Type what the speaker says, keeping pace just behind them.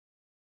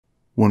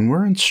When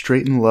we're in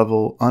straight and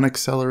level,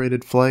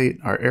 unaccelerated flight,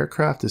 our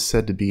aircraft is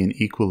said to be in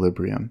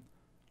equilibrium.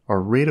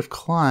 Our rate of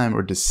climb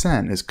or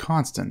descent is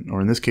constant,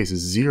 or in this case is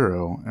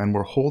 0, and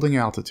we're holding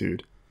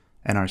altitude,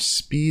 and our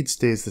speed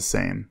stays the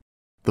same.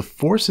 The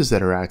forces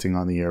that are acting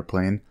on the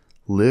airplane,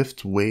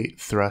 lift, weight,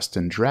 thrust,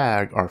 and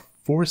drag, are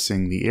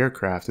forcing the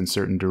aircraft in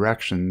certain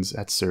directions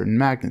at certain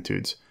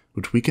magnitudes,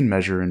 which we can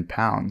measure in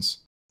pounds.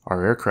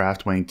 Our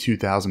aircraft weighing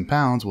 2,000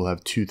 pounds will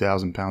have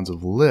 2,000 pounds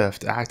of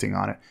lift acting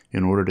on it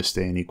in order to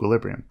stay in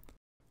equilibrium.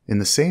 In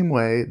the same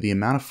way, the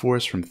amount of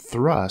force from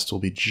thrust will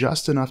be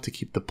just enough to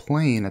keep the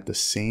plane at the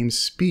same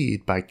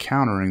speed by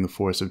countering the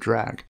force of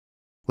drag.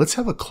 Let's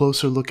have a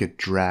closer look at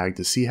drag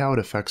to see how it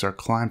affects our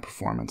climb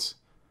performance.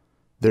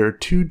 There are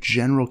two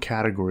general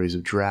categories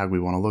of drag we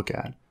want to look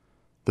at.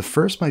 The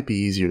first might be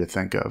easier to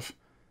think of.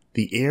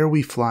 The air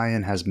we fly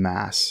in has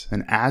mass,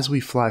 and as we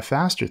fly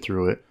faster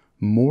through it,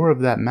 more of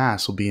that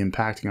mass will be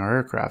impacting our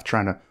aircraft,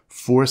 trying to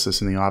force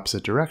us in the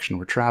opposite direction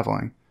we're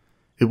traveling.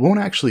 It won't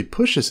actually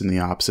push us in the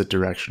opposite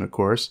direction, of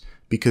course,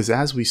 because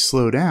as we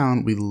slow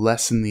down, we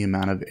lessen the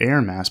amount of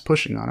air mass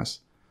pushing on us.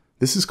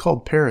 This is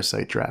called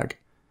parasite drag.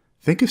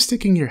 Think of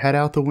sticking your head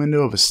out the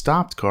window of a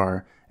stopped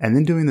car and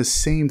then doing the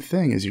same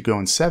thing as you're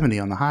going 70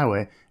 on the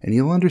highway, and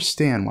you'll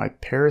understand why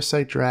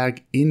parasite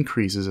drag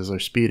increases as our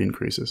speed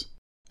increases.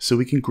 So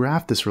we can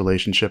graph this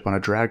relationship on a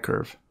drag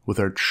curve, with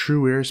our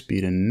true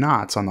airspeed in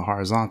knots on the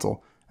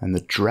horizontal, and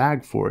the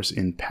drag force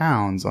in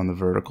pounds on the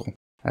vertical.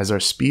 As our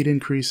speed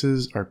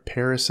increases, our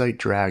parasite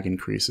drag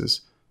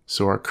increases,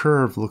 so our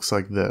curve looks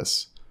like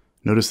this.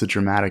 Notice the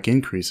dramatic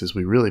increase as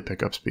we really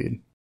pick up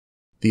speed.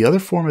 The other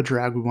form of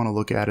drag we want to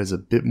look at is a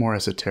bit more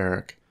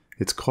esoteric.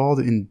 It's called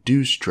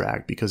Induced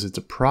Drag because it's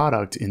a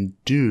product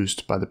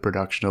induced by the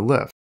production of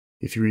lift.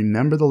 If you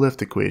remember the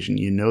lift equation,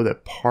 you know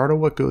that part of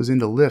what goes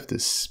into lift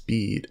is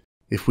speed.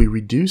 If we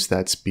reduce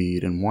that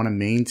speed and want to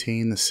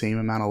maintain the same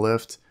amount of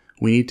lift,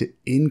 we need to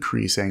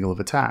increase angle of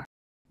attack.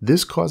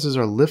 This causes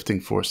our lifting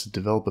force to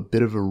develop a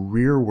bit of a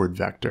rearward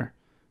vector.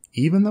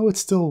 Even though it's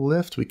still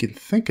lift, we can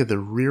think of the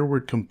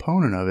rearward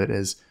component of it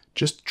as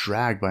just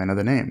drag by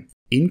another name.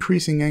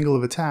 Increasing angle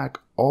of attack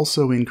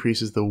also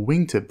increases the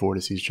wingtip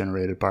vortices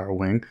generated by our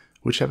wing,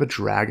 which have a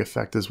drag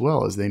effect as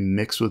well as they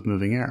mix with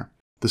moving air.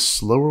 The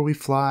slower we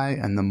fly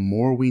and the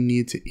more we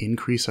need to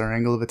increase our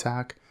angle of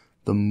attack,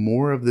 the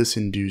more of this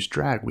induced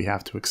drag we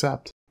have to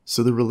accept.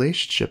 So the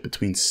relationship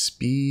between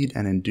speed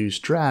and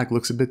induced drag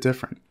looks a bit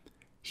different.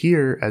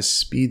 Here, as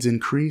speeds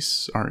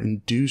increase, our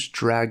induced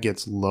drag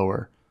gets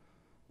lower.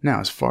 Now,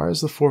 as far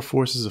as the four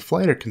forces of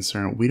flight are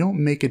concerned, we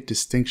don't make a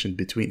distinction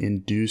between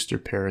induced or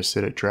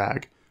parasitic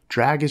drag.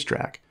 Drag is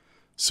drag.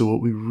 So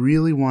what we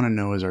really want to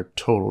know is our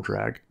total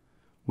drag.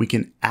 We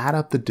can add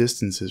up the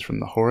distances from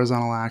the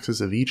horizontal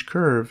axis of each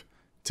curve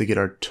to get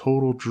our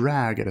total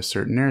drag at a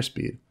certain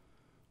airspeed.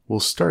 We'll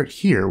start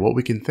here, what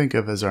we can think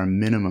of as our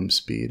minimum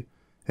speed.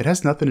 It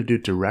has nothing to do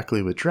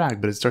directly with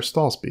drag, but it's our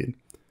stall speed.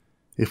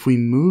 If we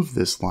move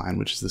this line,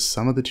 which is the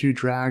sum of the two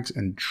drags,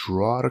 and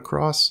draw it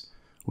across,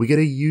 we get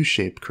a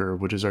U-shaped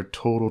curve, which is our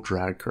total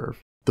drag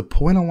curve. The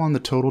point along the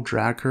total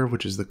drag curve,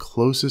 which is the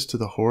closest to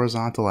the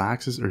horizontal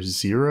axis, or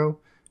 0,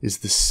 is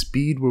the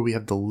speed where we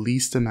have the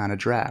least amount of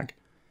drag.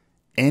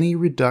 Any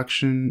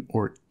reduction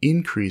or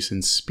increase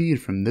in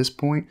speed from this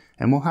point,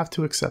 and we'll have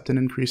to accept an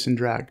increase in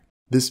drag.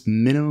 This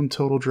minimum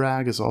total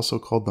drag is also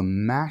called the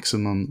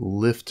maximum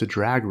lift to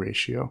drag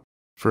ratio.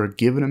 For a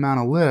given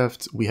amount of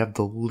lift, we have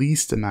the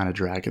least amount of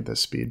drag at this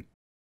speed.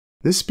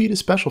 This speed is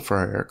special for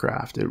our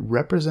aircraft. It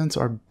represents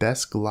our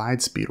best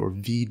glide speed, or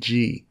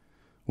VG.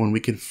 When we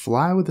can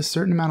fly with a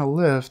certain amount of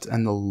lift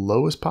and the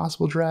lowest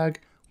possible drag,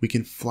 we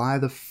can fly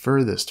the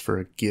furthest for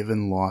a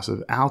given loss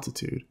of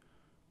altitude.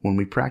 When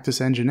we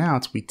practice engine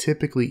outs, we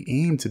typically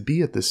aim to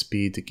be at this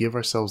speed to give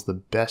ourselves the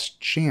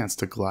best chance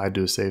to glide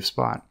to a safe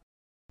spot.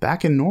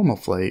 Back in normal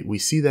flight, we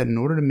see that in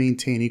order to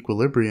maintain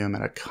equilibrium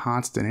at a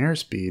constant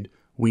airspeed,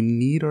 we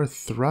need our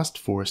thrust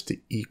force to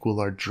equal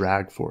our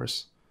drag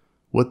force.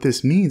 What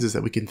this means is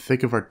that we can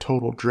think of our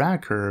total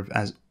drag curve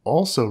as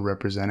also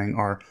representing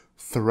our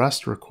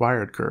thrust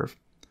required curve.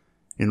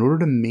 In order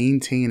to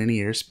maintain any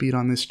airspeed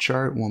on this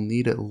chart, we'll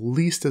need at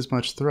least as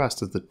much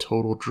thrust as the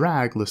total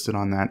drag listed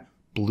on that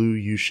blue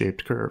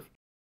U-shaped curve.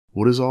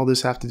 What does all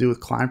this have to do with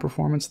climb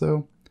performance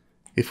though?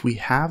 If we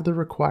have the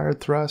required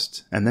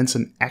thrust and then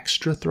some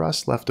extra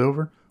thrust left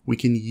over, we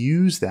can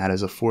use that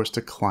as a force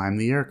to climb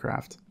the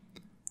aircraft.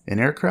 An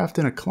aircraft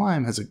in a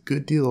climb has a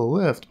good deal of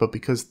lift, but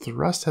because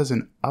thrust has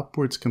an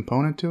upwards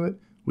component to it,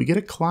 we get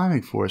a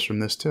climbing force from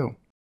this too.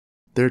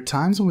 There are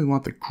times when we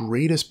want the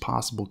greatest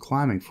possible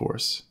climbing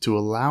force to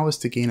allow us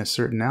to gain a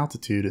certain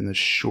altitude in the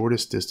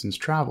shortest distance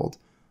traveled,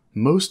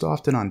 most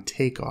often on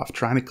takeoff,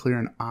 trying to clear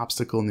an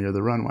obstacle near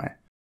the runway.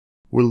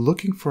 We're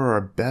looking for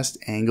our best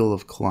angle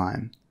of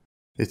climb.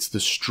 It's the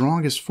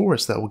strongest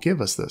force that will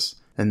give us this,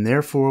 and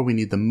therefore we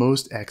need the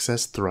most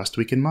excess thrust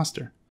we can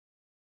muster.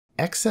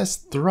 Excess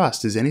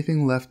thrust is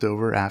anything left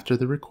over after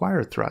the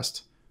required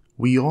thrust.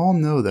 We all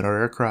know that our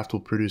aircraft will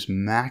produce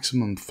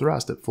maximum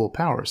thrust at full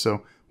power,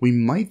 so we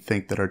might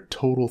think that our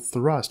total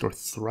thrust or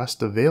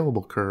thrust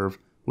available curve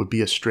would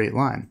be a straight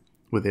line,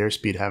 with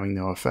airspeed having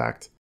no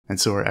effect, and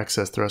so our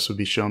excess thrust would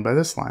be shown by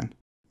this line.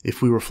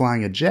 If we were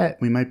flying a jet,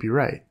 we might be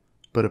right,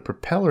 but a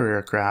propeller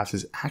aircraft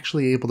is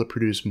actually able to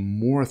produce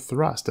more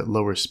thrust at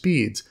lower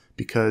speeds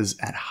because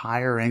at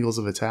higher angles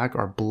of attack,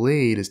 our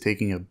blade is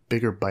taking a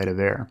bigger bite of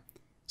air.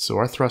 So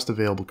our thrust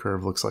available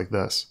curve looks like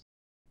this.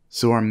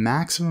 So our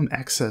maximum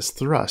excess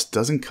thrust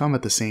doesn't come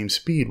at the same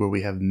speed where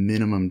we have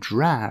minimum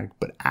drag,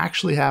 but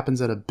actually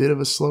happens at a bit of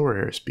a slower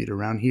airspeed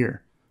around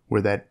here,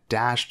 where that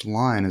dashed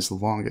line is the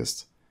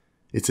longest.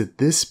 It's at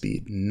this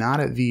speed, not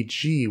at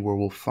VG, where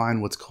we'll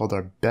find what's called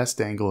our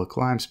best angle of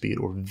climb speed,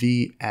 or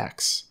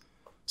Vx.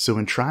 So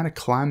in trying to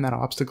climb that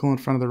obstacle in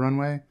front of the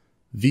runway,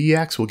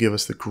 Vx will give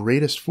us the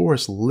greatest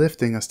force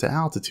lifting us to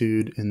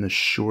altitude in the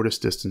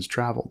shortest distance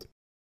traveled.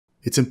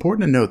 It's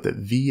important to note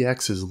that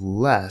Vx is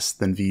less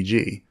than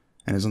Vg,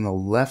 and is on the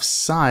left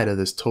side of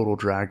this total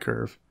drag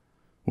curve.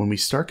 When we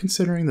start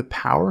considering the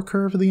power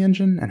curve of the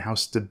engine and how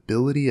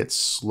stability at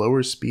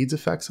slower speeds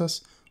affects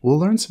us, we'll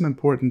learn some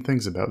important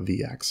things about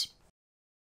Vx.